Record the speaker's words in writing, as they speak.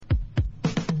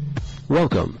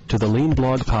Welcome to the Lean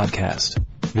Blog Podcast.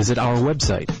 Visit our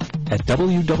website at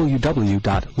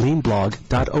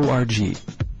www.leanblog.org.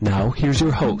 Now, here's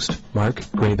your host, Mark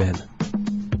Graban.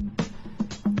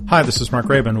 Hi, this is Mark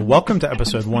Graban. Welcome to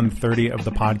episode 130 of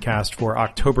the podcast for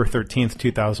October 13th,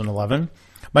 2011.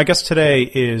 My guest today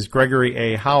is Gregory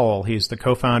A. Howell. He's the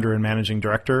co-founder and managing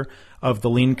director of the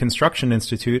Lean Construction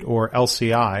Institute, or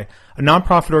LCI, a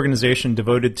nonprofit organization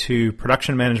devoted to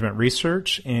production management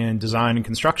research in design and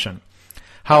construction.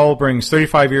 Howell brings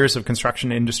 35 years of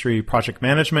construction industry project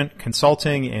management,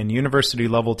 consulting, and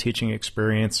university-level teaching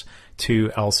experience to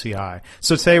LCI.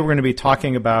 So today we're going to be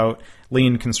talking about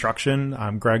lean construction.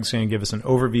 Greg's going to give us an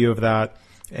overview of that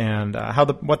and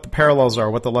what the parallels are,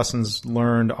 what the lessons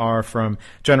learned are from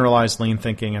generalized lean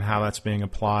thinking and how that's being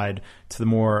applied to the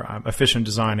more efficient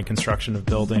design and construction of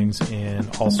buildings in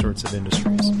all sorts of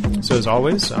industries. So as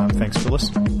always, thanks for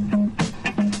listening.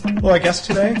 Well, our guest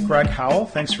today, Greg Howell.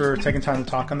 Thanks for taking time to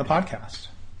talk on the podcast.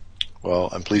 Well,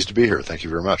 I'm pleased to be here. Thank you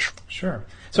very much. Sure.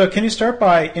 So can you start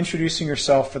by introducing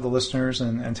yourself for the listeners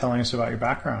and telling us about your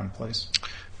background, please?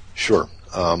 Sure.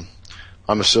 I'm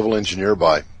a civil engineer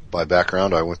by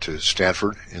background. I went to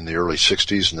Stanford in the early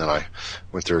 60s, and then I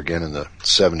went there again in the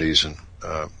 70s and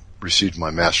received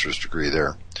my master's degree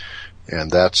there.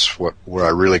 And that's where I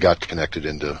really got connected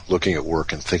into looking at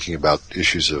work and thinking about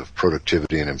issues of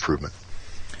productivity and improvement.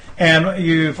 And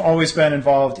you've always been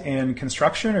involved in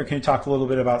construction, or can you talk a little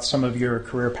bit about some of your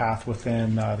career path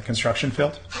within the construction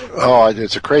field? Oh,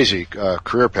 it's a crazy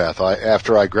career path.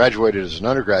 After I graduated as an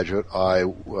undergraduate, I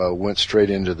went straight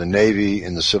into the Navy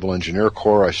in the Civil Engineer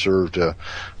Corps. I served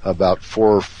about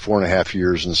four and a half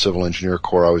years in the Civil Engineer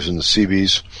Corps. I was in the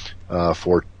Seabees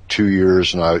for 2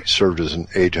 years, and I served as an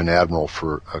aide to an admiral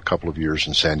for a couple of years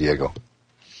in San Diego.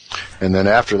 And then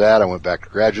after that, I went back to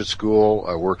graduate school.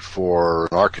 I worked for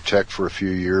an architect for a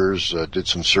few years, did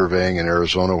some surveying in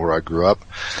Arizona where I grew up.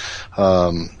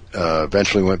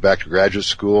 Eventually went back to graduate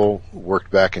school,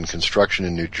 worked back in construction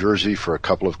in New Jersey for a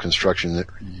couple of construction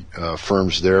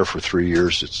firms there for 3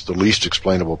 years. It's the least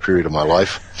explainable period of my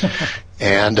life.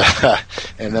 And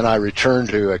then I returned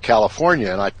to California,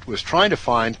 and I was trying to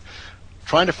find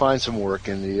some work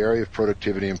in the area of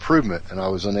productivity improvement, and I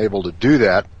was unable to do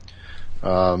that.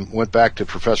 Went back to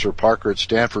Professor Parker at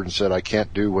Stanford and said, I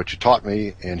can't do what you taught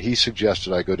me, and he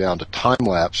suggested I go down to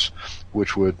time-lapse,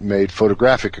 which made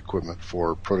photographic equipment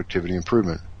for productivity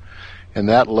improvement. And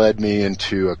that led me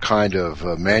into a kind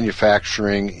of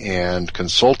manufacturing and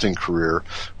consulting career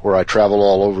where I travel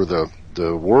all over the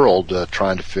world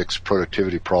trying to fix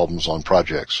productivity problems on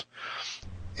projects.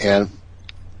 And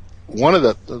one of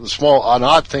an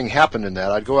odd thing happened in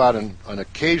that. I'd go out and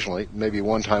occasionally, maybe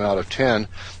one time out of 10,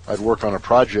 I'd work on a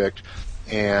project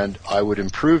and I would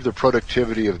improve the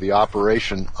productivity of the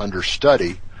operation under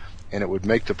study, and it would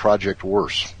make the project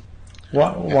worse.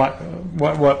 What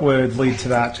would lead to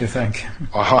that, do you think?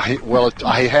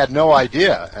 I had no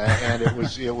idea, and it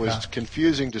was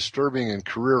confusing, disturbing, and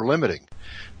career limiting.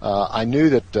 I knew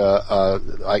that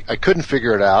I couldn't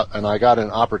figure it out, and I got an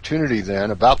opportunity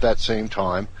then about that same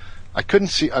time. I couldn't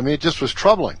see, it just was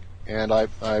troubling. And I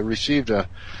received an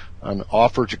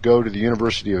offer to go to the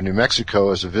University of New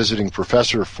Mexico as a visiting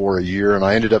professor for a year, and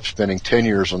I ended up spending 10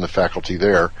 years on the faculty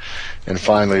there, and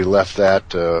finally left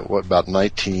that, about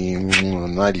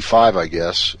 1995, I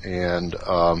guess, and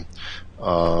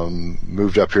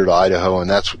moved up here to Idaho, and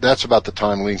that's about the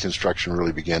time lean construction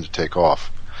really began to take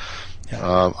off.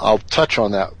 Yeah. I'll touch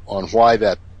on why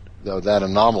that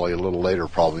anomaly a little later,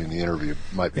 probably in the interview,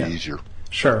 might be easier.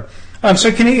 Sure. So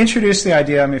can you introduce the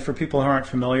idea, for people who aren't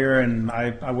familiar, and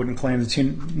I wouldn't claim to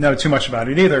know too much about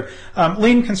it either,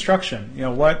 lean construction.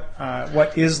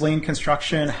 What is lean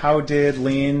construction? How did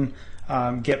lean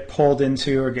get pulled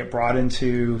into or get brought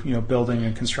into, building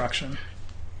and construction?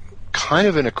 Kind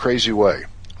of in a crazy way.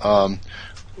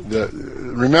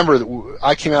 Remember,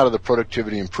 I came out of the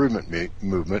productivity improvement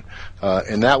movement,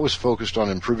 and that was focused on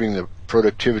improving the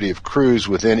productivity of crews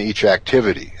within each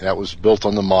activity. That was built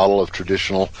on the model of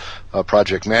traditional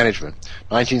project management.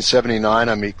 1979,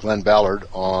 I meet Glenn Ballard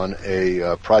on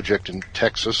a project in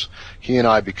Texas. He and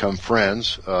I become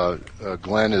friends.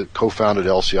 Glenn co-founded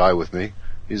LCI with me.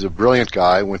 He's a brilliant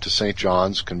guy, went to St.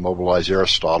 John's, can mobilize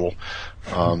Aristotle,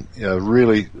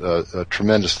 really a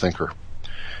tremendous thinker.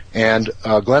 And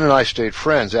Glenn and I stayed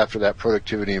friends after that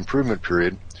productivity improvement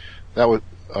period.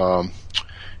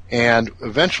 And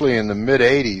eventually in the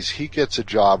mid-'80s, he gets a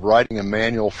job writing a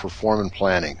manual for foreman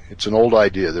planning. It's an old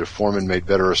idea that if foremen made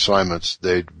better assignments,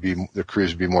 their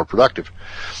crews would be more productive.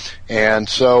 And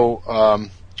so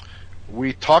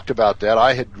we talked about that.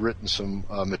 I had written some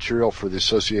material for the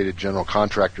Associated General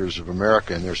Contractors of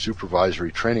America and their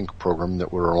supervisory training program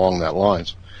that were along that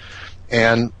lines.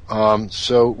 And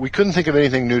so we couldn't think of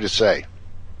anything new to say.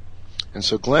 And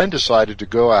so Glenn decided to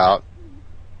go out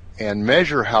and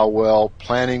measure how well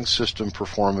planning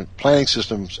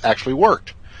systems actually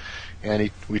worked.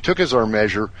 And we took as our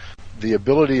measure the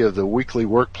ability of the weekly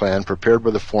work plan prepared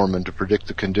by the foreman to predict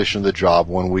the condition of the job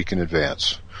 1 week in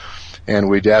advance. And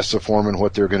we'd ask the foreman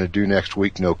what they're going to do next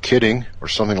week, no kidding, or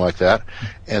something like that.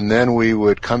 And then we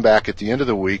would come back at the end of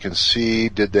the week and see,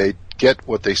 did they get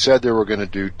what they said they were going to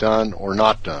do done or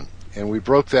not done? And we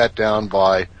broke that down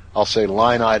by, I'll say,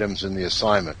 line items in the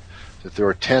assignment. If there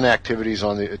were 10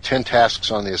 tasks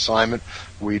on the assignment,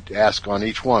 we'd ask on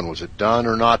each one, was it done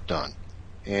or not done?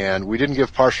 And we didn't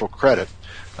give partial credit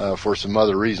for some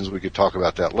other reasons. We could talk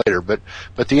about that later. But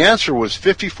the answer was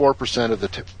 54% of the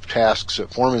tasks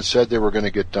that foremen said they were going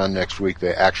to get done next week,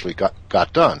 they actually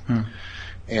got done.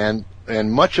 And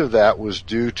much of that was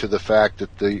due to the fact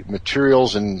that the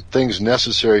materials and things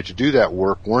necessary to do that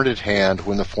work weren't at hand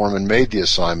when the foreman made the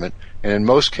assignment, and in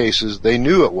most cases they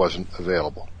knew it wasn't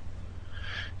available.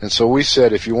 And so we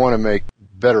said, if you want to make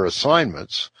better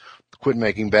assignments, quit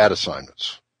making bad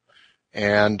assignments.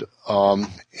 And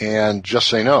just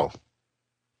say no.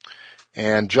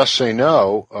 And just say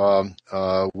no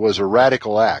was a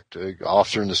radical act.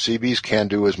 Officer in the Seabees, can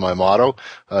do is my motto.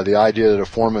 The idea that a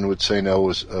foreman would say no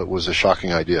was a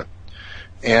shocking idea.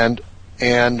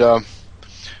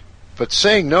 But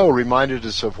saying no reminded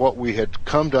us of what we had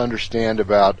come to understand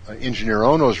about Engineer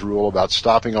Ono's rule about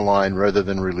stopping a line rather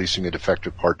than releasing a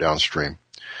defective part downstream.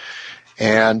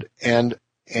 And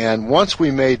once we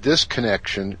made this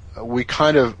connection,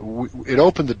 it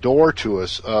opened the door to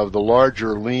us of the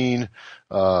larger lean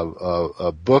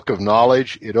book of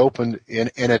knowledge. It opened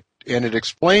and it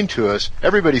explained to us.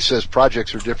 Everybody says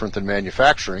projects are different than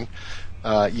manufacturing.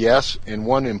 Yes, in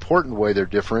one important way they're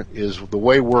different is the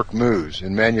way work moves.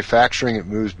 In manufacturing, it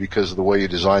moves because of the way you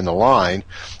design the line.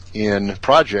 In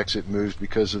projects, it moves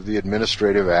because of the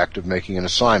administrative act of making an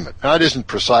assignment. Now, it isn't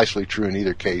precisely true in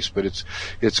either case, but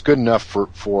it's good enough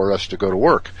for us to go to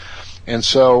work. And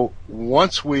so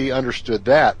once we understood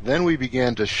that, then we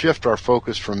began to shift our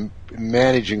focus from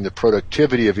managing the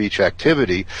productivity of each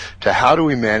activity to how do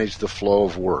we manage the flow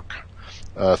of work.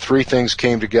 Three things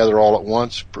came together all at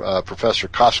once. Professor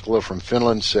Koskela from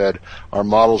Finland said our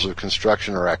models of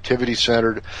construction are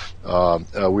activity-centered.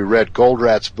 We read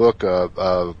Goldrat's book,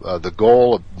 The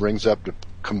Goal. It brings up the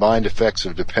combined effects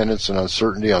of dependence and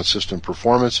uncertainty on system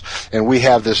performance. And we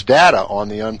have this data on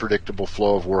the unpredictable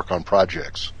flow of work on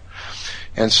projects.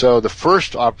 And so the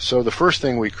first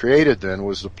thing we created then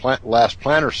was the last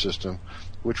planner system,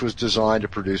 which was designed to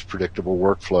produce predictable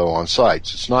workflow on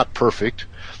sites. It's not perfect,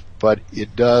 but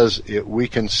we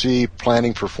can see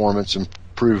planning performance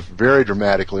improve very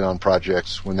dramatically on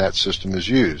projects when that system is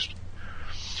used.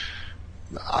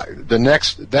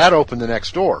 That opened the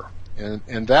next door,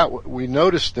 and that we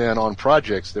noticed then on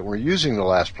projects that were using the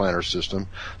last planner system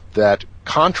that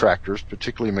contractors,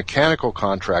 particularly mechanical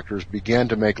contractors, began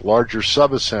to make larger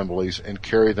sub-assemblies and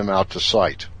carry them out to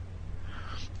site.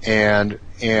 And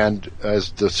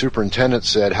as the superintendent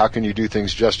said, how can you do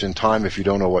things just in time if you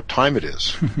don't know what time it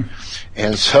is?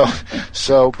 And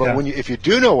but if you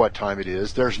do know what time it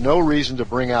is, there's no reason to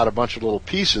bring out a bunch of little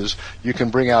pieces. You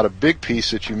can bring out a big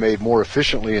piece that you made more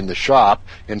efficiently in the shop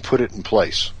and put it in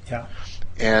place. Yeah.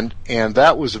 And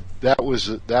that was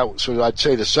so I'd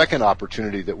say the second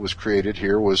opportunity that was created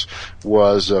here was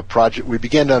a project. We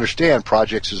began to understand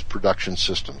projects as production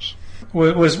systems.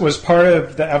 Was part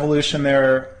of the evolution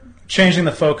there changing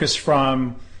the focus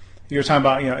from, you're talking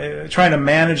about, trying to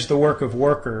manage the work of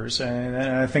workers, and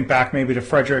I think back maybe to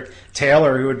Frederick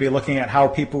Taylor, who would be looking at how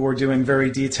people were doing very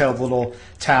detailed little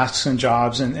tasks and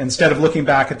jobs, and instead of looking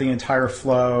back at the entire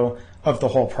flow of the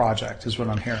whole project, is what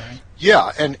I'm hearing.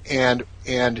 Yeah, and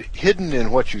hidden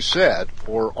in what you said,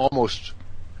 or almost,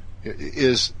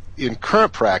 is in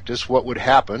current practice what would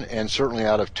happen, and certainly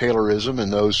out of Taylorism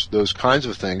and those kinds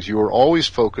of things, you are always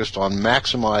focused on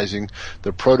maximizing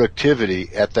the productivity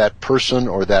at that person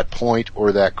or that point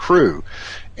or that crew.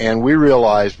 And we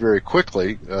realized very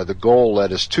quickly, the goal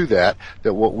led us to that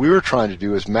what we were trying to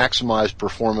do is maximize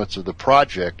performance of the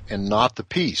project and not the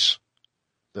piece.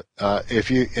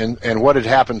 And what had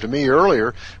happened to me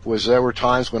earlier was there were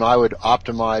times when I would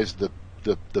optimize the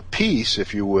piece,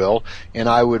 if you will, and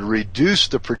I would reduce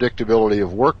the predictability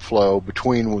of workflow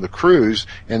between the crews,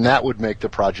 and that would make the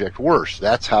project worse.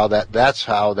 That's how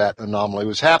that anomaly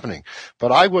was happening.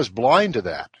 But I was blind to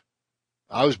that.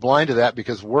 I was blind to that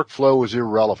because workflow was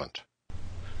irrelevant.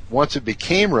 Once it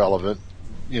became relevant,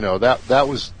 that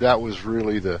was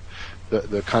really the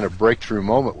kind of breakthrough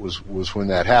moment was when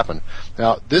that happened.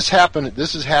 Now this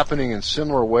is happening in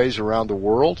similar ways around the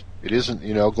world. It isn't,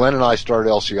 Glenn and I started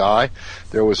LCI.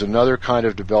 There was another kind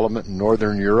of development in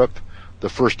Northern Europe. The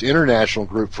first international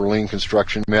group for lean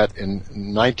construction met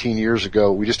 19 years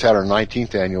ago. We just had our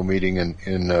 19th annual meeting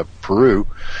in Peru,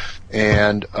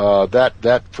 and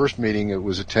that first meeting, it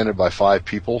was attended by 5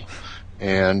 people,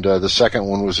 and the second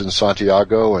one was in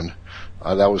Santiago, and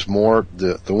that was more.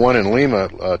 The one in Lima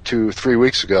 2-3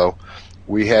 weeks ago,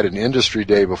 we had an industry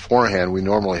day beforehand. We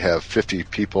normally have 50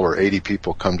 people or 80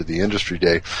 people come to the industry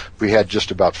day. We had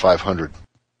just about 500,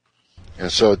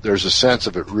 and so there's a sense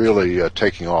of it really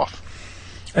taking off.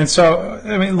 And so,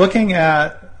 looking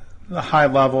at the high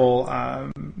level,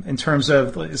 in terms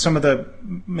of some of the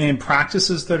main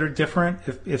practices that are different,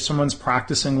 if someone's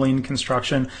practicing lean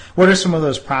construction, what are some of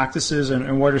those practices,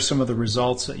 and what are some of the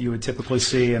results that you would typically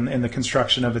see in the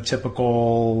construction of a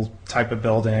typical type of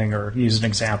building, or use an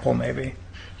example maybe?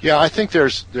 Yeah, I think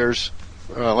there's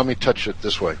let me touch it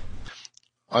this way.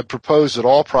 I propose that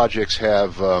all projects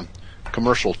have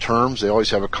commercial terms. They always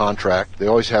have a contract. They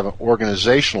always have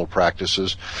organizational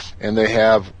practices, and they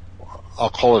have, I'll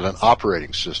call it, an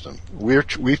operating system.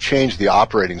 We've changed the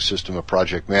operating system of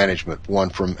project management, one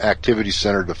from activity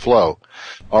center to flow.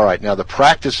 All right, now the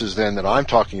practices then that I'm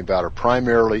talking about are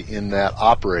primarily in that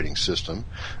operating system.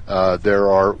 There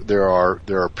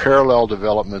are parallel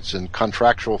developments in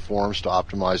contractual forms to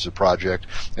optimize the project,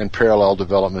 and parallel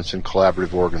developments in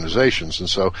collaborative organizations. And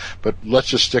so, but let's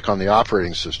just stick on the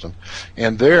operating system.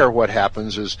 And there, what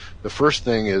happens is, the first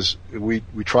thing is we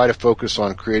try to focus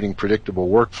on creating predictable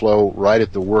workflow right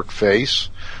at the work face.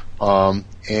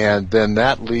 And then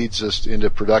that leads us into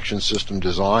production system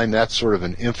design. That's sort of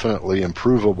an infinitely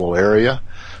improvable area.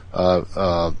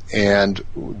 And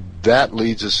that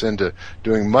leads us into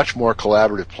doing much more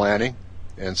collaborative planning.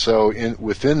 And so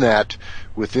within that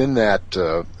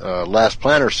last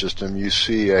planner system, you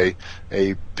see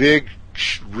a big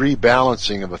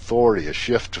rebalancing of authority, a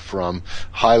shift from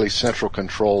highly central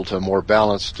control to more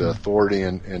balanced authority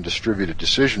and distributed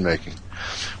decision making.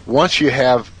 Once you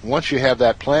have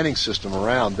that planning system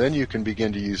around, then you can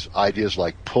begin to use ideas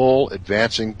like pull,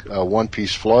 advancing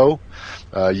one-piece flow.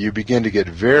 You begin to get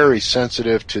very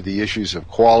sensitive to the issues of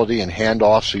quality and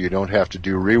handoff, so you don't have to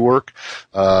do rework.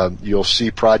 You'll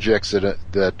see projects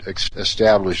that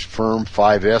establish firm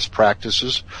 5S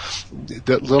practices.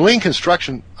 The lean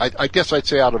construction, I guess I'd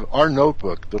say, out of our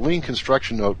notebook, the lean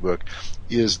construction notebook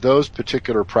is those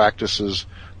particular practices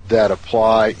that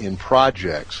apply in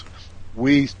projects.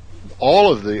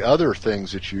 All of the other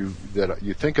things that you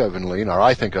think of in lean, or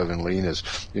I think of in lean, is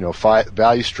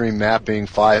value stream mapping,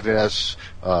 5S,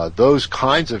 those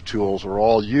kinds of tools are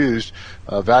all used.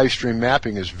 Value stream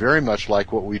mapping is very much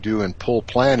like what we do in pull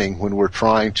planning when we're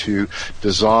trying to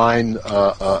design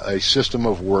a system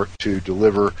of work to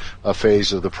deliver a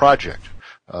phase of the project.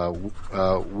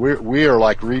 We are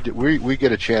like we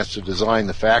get a chance to design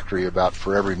the factory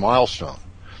for every milestone.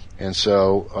 And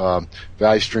so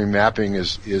value stream mapping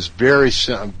is very.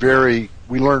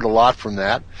 We learned a lot from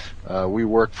that. We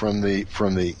work from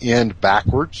the end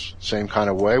backwards, same kind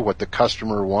of way, what the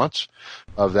customer wants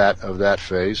of that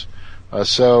phase.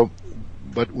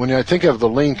 But when I think of the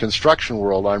lean construction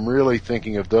world, I'm really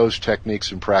thinking of those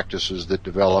techniques and practices that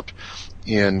developed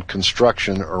in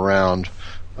construction around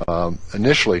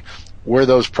initially. Where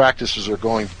those practices are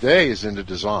going today is into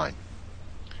design.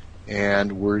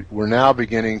 And we're now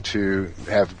beginning to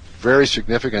have very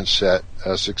significant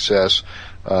success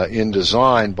in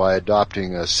design by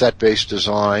adopting a set-based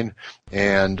design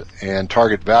and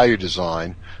target value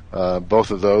design.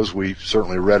 Both of those we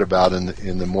certainly read about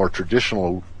in the more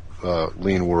traditional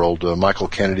lean world. Michael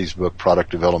Kennedy's book, Product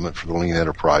Development for the Lean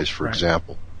Enterprise, for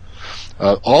example.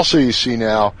 Also, you see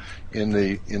now in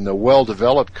the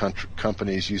well-developed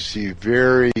companies, you see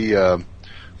very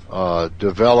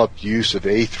developed use of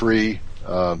A3,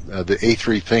 the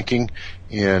A3 thinking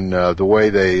in the way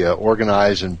they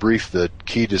organize and brief the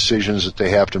key decisions that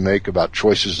they have to make about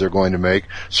choices they're going to make,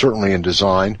 certainly in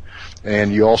design.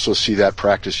 And you also see that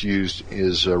practice used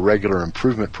as a regular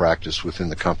improvement practice within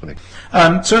the company.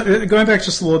 So going back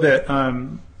just a little bit,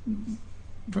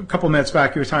 a couple of minutes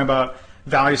back, you were talking about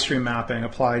value stream mapping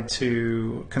applied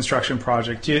to construction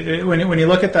project. When you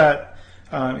look at that,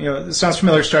 it sounds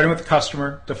familiar, starting with the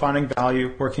customer, defining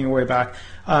value, working your way back.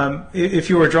 If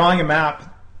you were drawing a map,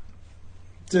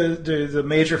 do the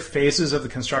major phases of the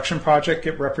construction project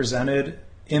get represented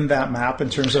in that map in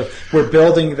terms of we're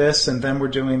building this and then we're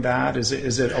doing that? Is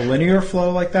it a linear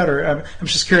flow like that? Or I'm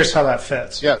just curious how that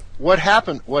fits. Yeah, what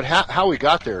happened, how we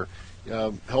got there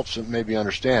helps them maybe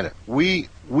understand it. We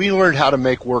learned how to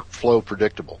make workflow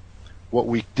predictable. What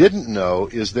we didn't know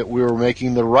is that we were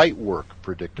making the right work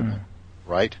predictable.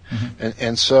 Right?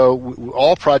 And so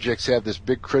all projects have this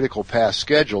big critical path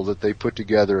schedule that they put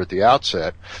together at the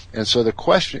outset. And so the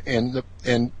question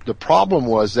and the problem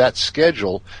was that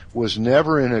schedule was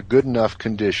never in a good enough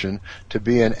condition to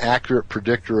be an accurate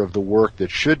predictor of the work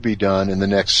that should be done in the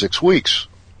next 6 weeks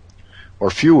or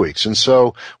few weeks. And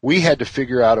so we had to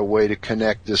figure out a way to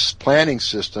connect this planning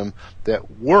system that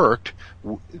worked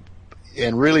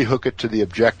and really hook it to the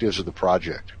objectives of the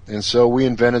project. And so we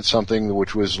invented something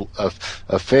which was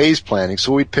a phase planning.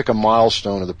 So we'd pick a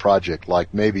milestone of the project,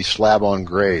 like maybe slab on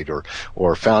grade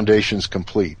or foundations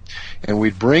complete. And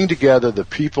we'd bring together the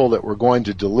people that were going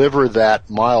to deliver that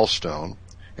milestone,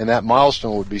 and that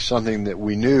milestone would be something that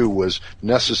we knew was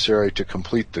necessary to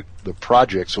complete the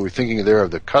project. So we're thinking there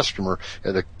of the customer,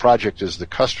 the project is the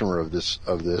customer of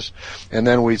this. And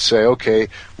then we'd say, okay,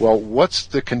 well, what's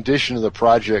the condition of the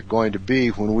project going to be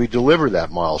when we deliver that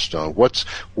milestone? What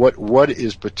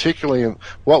is particularly,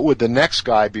 what would the next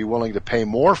guy be willing to pay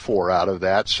more for out of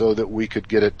that so that we could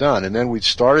get it done? And then we'd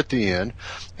start at the end,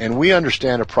 and we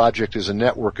understand a project is a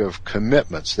network of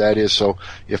commitments. That is, so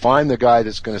if I'm the guy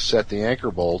that's going to set the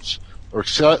anchor bolts, or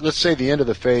let's say the end of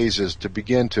the phase is to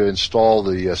begin to install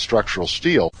the structural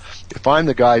steel. If I'm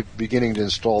the guy beginning to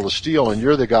install the steel and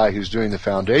you're the guy who's doing the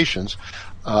foundations,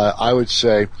 I would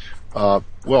say,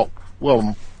 well,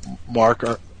 Mark,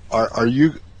 are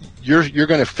you're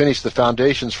going to finish the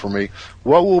foundations for me?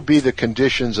 What will be the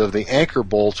conditions of the anchor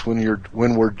bolts when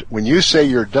you say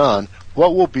you're done?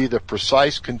 What will be the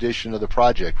precise condition of the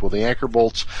project? Will the anchor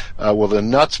bolts, will the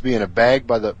nuts be in a bag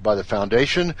by the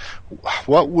foundation?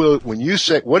 What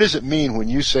does it mean when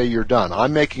you say you're done?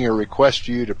 I'm making a request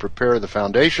to you to prepare the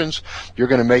foundations. You're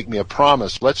going to make me a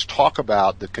promise. Let's talk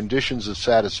about the conditions of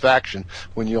satisfaction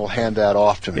when you'll hand that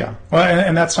off to me. Yeah. Well,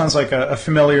 and that sounds like a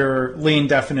familiar lean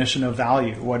definition of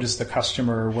value. What is the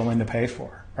customer willing to pay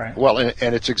for? Right. Well,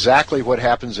 and it's exactly what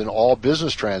happens in all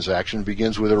business transactions.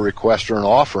 Begins with a request or an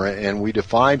offer, and we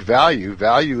defined value.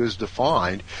 Value is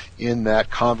defined in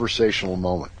that conversational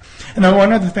moment. And then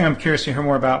one other thing I'm curious to hear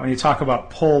more about when you talk about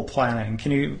pull planning.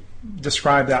 Can you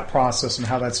describe that process and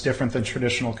how that's different than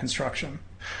traditional construction?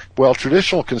 Well,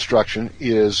 traditional construction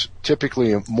is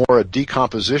typically more a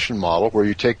decomposition model where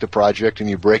you take the project and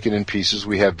you break it in pieces.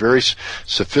 We have very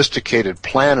sophisticated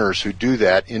planners who do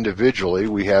that individually.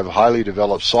 We have highly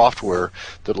developed software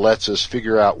that lets us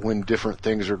figure out when different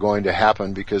things are going to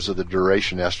happen because of the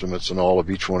duration estimates and all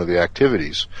of each one of the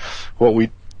activities. What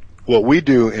we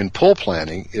do in pull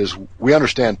planning is we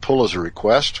understand pull as a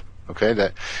request, okay,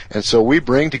 and so we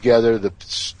bring together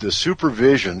the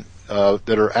supervision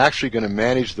that are actually going to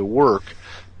manage the work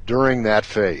during that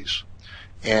phase,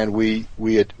 and we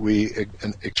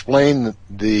explain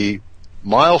the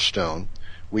milestone.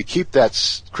 We keep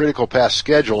that critical path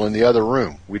schedule in the other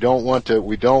room. We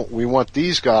want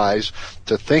these guys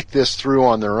to think this through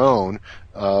on their own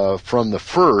from the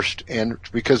first, and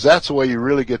because that's the way you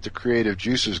really get the creative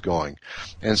juices going.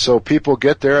 And so people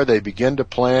get there, they begin to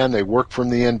plan, they work from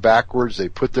the end backwards, they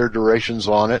put their durations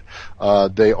on it,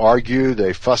 they argue,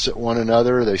 they fuss at one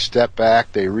another, they step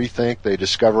back, they rethink, they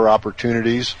discover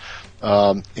opportunities.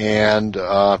 And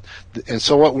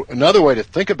so another way to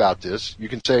think about this, you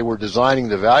can say we're designing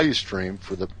the value stream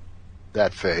for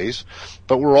that phase,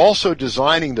 but we're also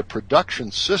designing the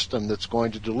production system that's going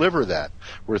to deliver that.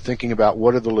 We're thinking about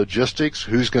what are the logistics,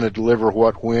 who's going to deliver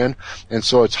what when, and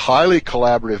so it's highly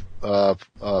collaborative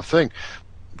thing.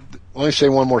 Let me say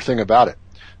one more thing about it.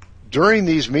 During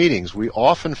these meetings, we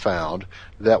often found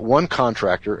that one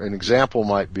contractor, an example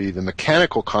might be the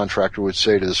mechanical contractor would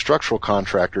say to the structural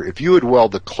contractor, if you would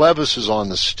weld the clevises on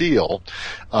the steel,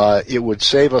 it would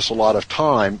save us a lot of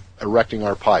time erecting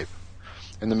our pipe.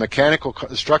 And the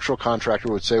structural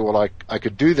contractor would say, well, I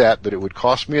could do that, but it would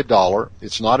cost me $1.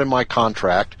 It's not in my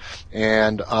contract,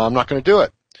 and I'm not going to do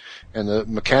it. And the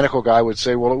mechanical guy would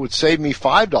say, well, it would save me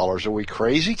 $5. Are we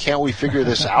crazy? Can't we figure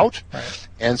this out? Right.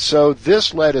 And so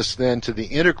this led us then to the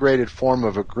integrated form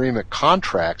of agreement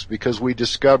contracts, because we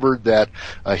discovered that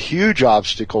a huge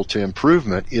obstacle to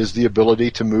improvement is the ability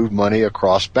to move money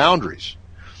across boundaries.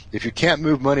 If you can't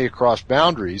move money across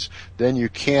boundaries, then you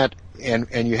can't,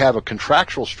 and you have a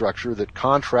contractual structure that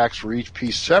contracts for each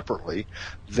piece separately,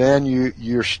 then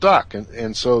you're stuck.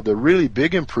 And so the really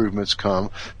big improvements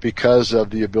come because of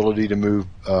the ability to move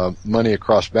money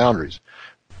across boundaries.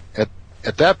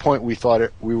 At that point, we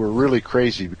thought we were really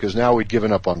crazy, because now we'd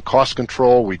given up on cost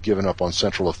control, we'd given up on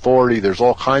central authority. There's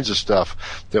all kinds of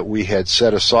stuff that we had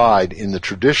set aside in the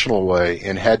traditional way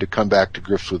and had to come back to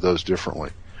grips with those differently.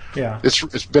 Yeah.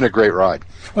 It's been a great ride.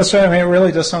 Well, so I mean, it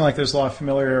really does sound like there's a lot of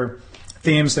familiar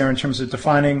themes there in terms of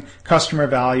defining customer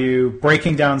value,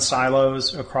 breaking down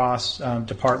silos across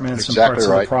departments and parts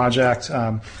of the project,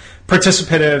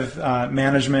 participative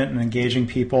management and engaging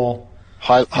people.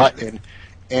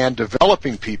 And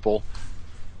developing people,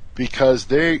 because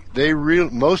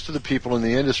most of the people in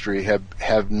the industry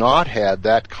have not had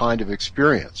that kind of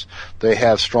experience. They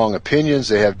have strong opinions,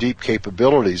 they have deep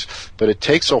capabilities, but it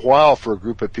takes a while for a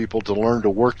group of people to learn to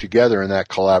work together in that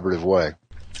collaborative way.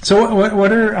 So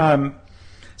what are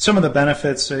some of the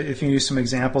benefits, if you use some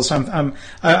examples?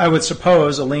 I would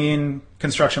suppose a lean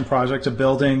construction project, a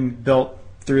building built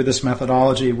through this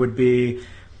methodology, would be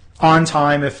on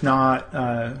time, if not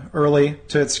early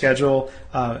to its schedule,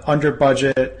 under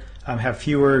budget, have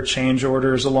fewer change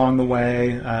orders along the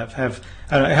way, have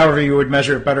however you would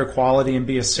measure better quality, and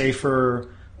be a safer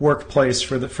workplace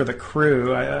for the crew.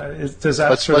 Does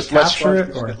that capture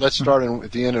it? Let's start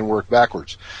at the end and work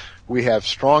backwards. We have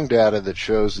strong data that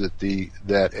shows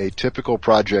that a typical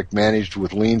project managed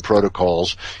with lean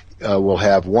protocols will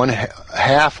have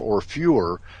half or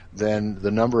fewer than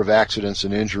the number of accidents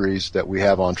and injuries that we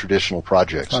have on traditional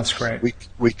projects. That's great.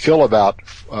 We kill about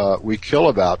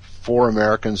 4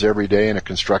 Americans every day in a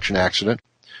construction accident.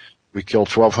 We kill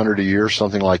 1,200 a year,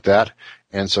 something like that.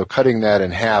 And so cutting that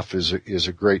in half is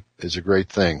a great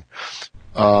thing.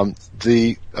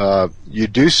 You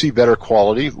do see better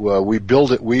quality. We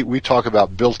build it. We talk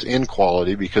about built-in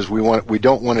quality because we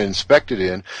don't want to inspect it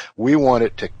in. We want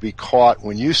it to be caught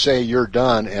when you say you're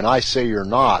done and I say you're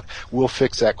not. We'll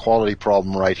fix that quality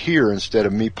problem right here instead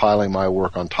of me piling my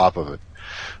work on top of it.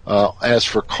 As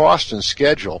for cost and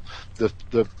schedule,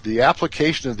 the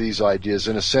application of these ideas,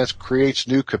 in a sense, creates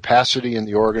new capacity in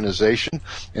the organization,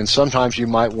 and sometimes you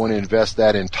might want to invest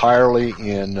that entirely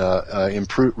in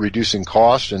reducing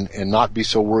costs and not be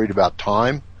so worried about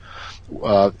time.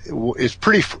 I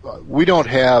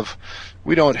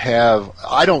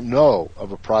don't know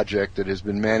of a project that has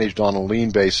been managed on a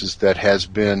lean basis that has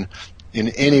been in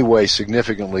any way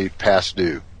significantly past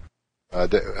due,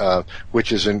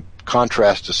 which is in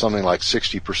contrast to something like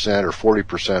 60% or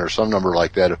 40% or some number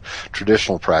like that of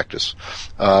traditional practice.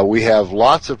 We have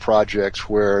lots of projects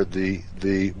where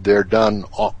they're done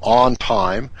on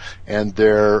time and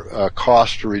their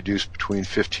costs are reduced between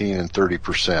 15 and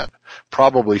 30%.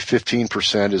 Probably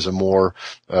 15% is a more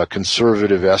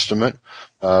conservative estimate.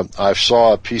 I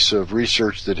saw a piece of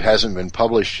research that hasn't been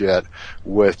published yet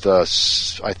with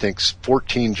I think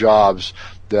 14 jobs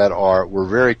that were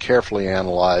very carefully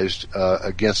analyzed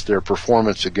against their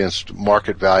performance against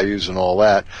market values and all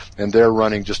that, and they're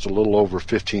running just a little over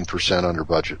 15% under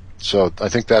budget. So I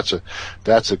think that's a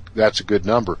good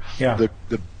number. Yeah.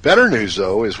 The better news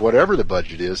though is whatever the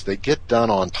budget is, they get done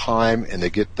on time and they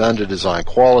get done to design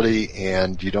quality,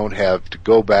 and you don't have to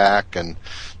go back and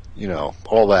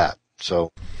all that.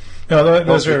 So we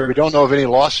don't know of any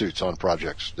lawsuits on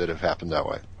projects that have happened that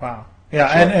way. Wow. Yeah,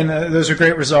 and those are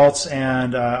great results,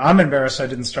 and I'm embarrassed I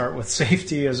didn't start with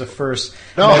safety as a first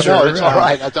measure. No, it's all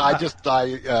right.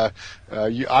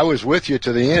 I was with you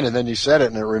to the end, and then you said it,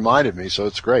 and it reminded me, so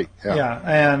it's great. Yeah,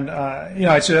 and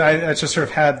I just sort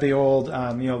of had the old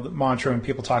mantra when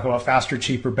people talk about faster,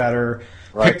 cheaper, better.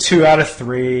 Right. Pick 2 out of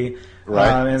 3. Right.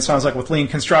 And it sounds like with lean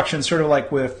construction, sort of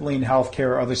like with lean healthcare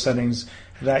or other settings,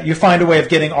 that you find a way of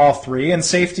getting all 3. And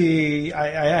safety,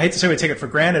 I hate to say we take it for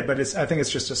granted, but I think it's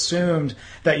just assumed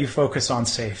that you focus on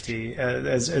safety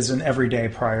as an everyday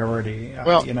priority.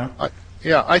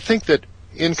 I think that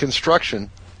in construction,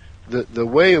 the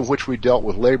way in which we dealt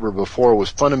with labor before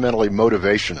was fundamentally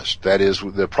motivationist. That is,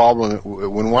 the problem,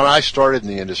 when I started in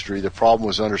the industry, the problem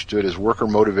was understood as worker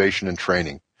motivation and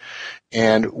training.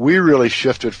 And we really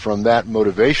shifted from that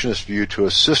motivationist view to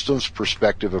a systems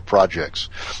perspective of projects.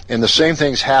 And the same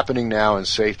thing's happening now in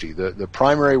safety. The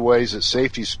primary ways that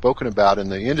safety is spoken about in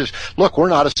the industry, look, we're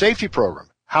not a safety program.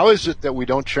 How is it that we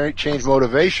don't change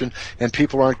motivation and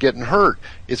people aren't getting hurt?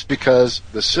 It's because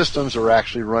the systems are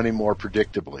actually running more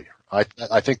predictably. I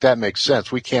think that makes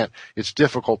sense. It's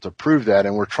difficult to prove that,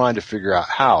 and we're trying to figure out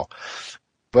how.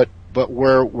 But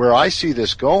where I see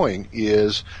this going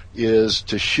is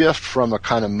to shift from a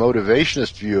kind of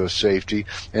motivationist view of safety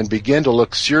and begin to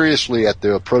look seriously at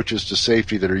the approaches to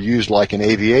safety that are used like in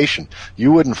aviation.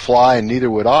 You wouldn't fly, and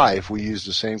neither would I, if we used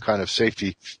the same kind of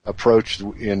safety approach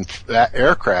in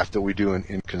aircraft that we do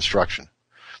in construction.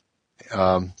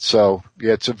 I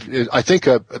think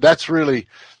that's really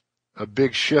a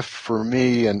big shift for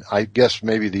me, and I guess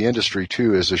maybe the industry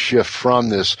too, is a shift from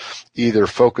this either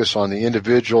focus on the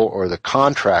individual or the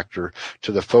contractor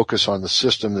to the focus on the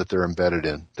system that they're embedded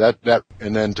in.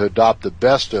 And then to adopt the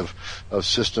best of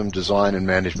system design and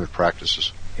management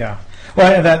practices. Yeah.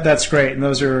 Well, that's great. And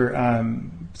those are,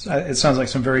 it sounds like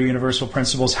some very universal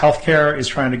principles. Healthcare is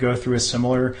trying to go through a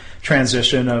similar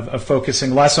transition of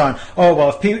focusing less on,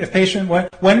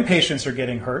 when patients are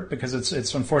getting hurt, because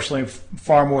it's unfortunately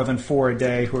far more than 4 a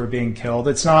day who are being killed.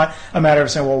 It's not a matter of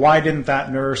saying, well, why didn't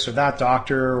that nurse or that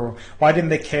doctor, or why didn't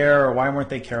they care, or why weren't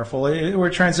they careful? We're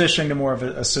transitioning to more of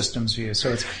a systems view.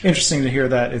 So it's interesting to hear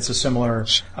that it's a similar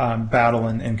battle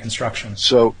in construction.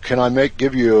 So can I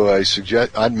give you a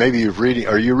suggestion? Maybe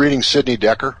are you reading Sidney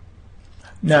Dekker?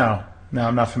 No,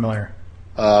 I'm not familiar.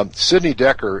 Sidney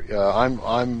Dekker,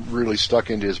 I'm really stuck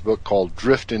into his book called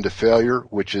Drift into Failure,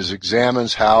 which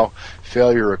examines how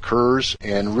failure occurs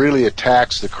and really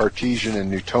attacks the Cartesian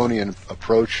and Newtonian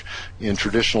approach in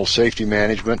traditional safety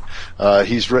management.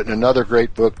 He's written another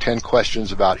great book, 10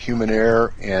 Questions About Human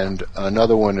Error, and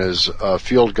another one is a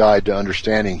Field Guide to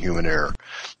Understanding Human Error.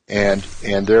 And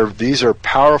these are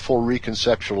powerful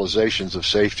reconceptualizations of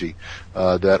safety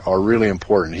that are really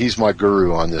important. He's my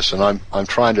guru on this, and I'm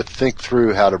trying to think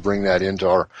through how to bring that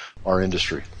into our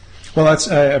industry. Well, I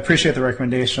appreciate the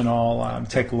recommendation. I'll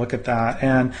take a look at that.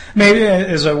 And maybe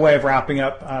as a way of wrapping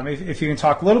up, if you can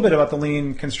talk a little bit about the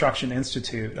Lean Construction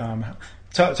Institute,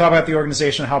 talk about the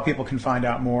organization, how people can find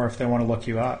out more if they want to look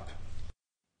you up.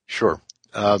 Sure.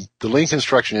 The Lean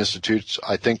Construction Institute's,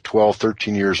 I think, 12,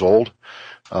 13 years old.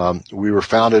 We were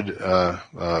founded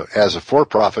as a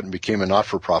for-profit and became a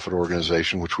not-for-profit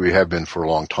organization, which we have been for a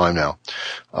long time now.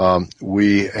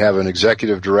 We have an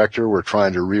executive director. We're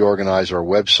trying to reorganize our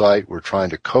website. We're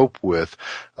trying to cope with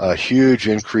a huge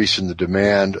increase in the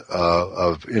demand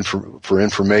for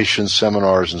information,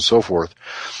 seminars, and so forth.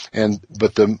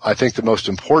 But I think the most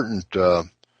important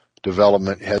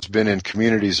development has been in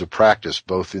communities of practice,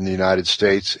 both in the United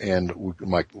States and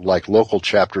like local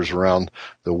chapters around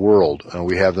the world.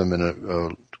 We have them in a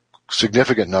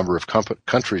significant number of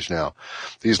countries now.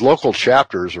 These local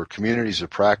chapters or communities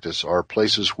of practice are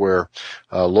places where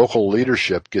local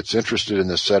leadership gets interested in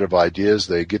this set of ideas.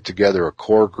 They get together a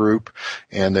core group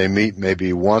and they meet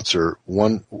maybe most of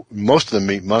them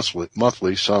meet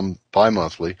monthly, some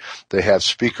bi-monthly. They have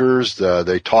speakers.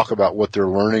 They talk about what they're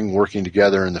learning working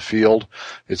together in the field.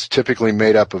 It's typically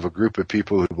made up of a group of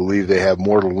people who believe they have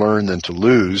more to learn than to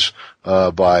lose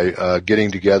by getting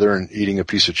together and eating a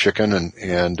piece of chicken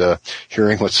and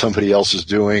hearing what somebody else is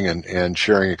doing and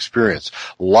sharing experience.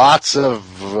 Lots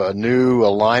of new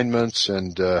alignments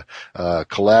and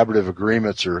collaborative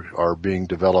agreements are being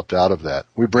developed out of that.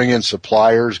 We bring in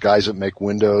suppliers, guys that make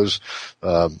windows,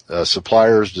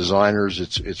 suppliers, designers.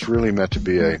 It's really meant to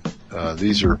be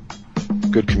these are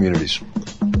good communities.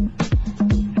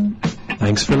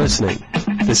 Thanks for listening.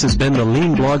 This has been the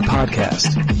Lean Blog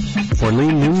Podcast. For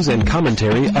Lean news and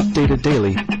commentary updated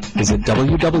daily, visit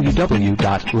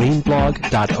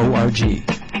www.leanblog.org.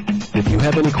 If you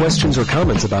have any questions or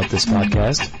comments about this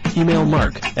podcast, email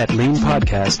Mark at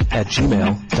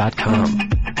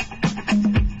leanpodcast@gmail.com.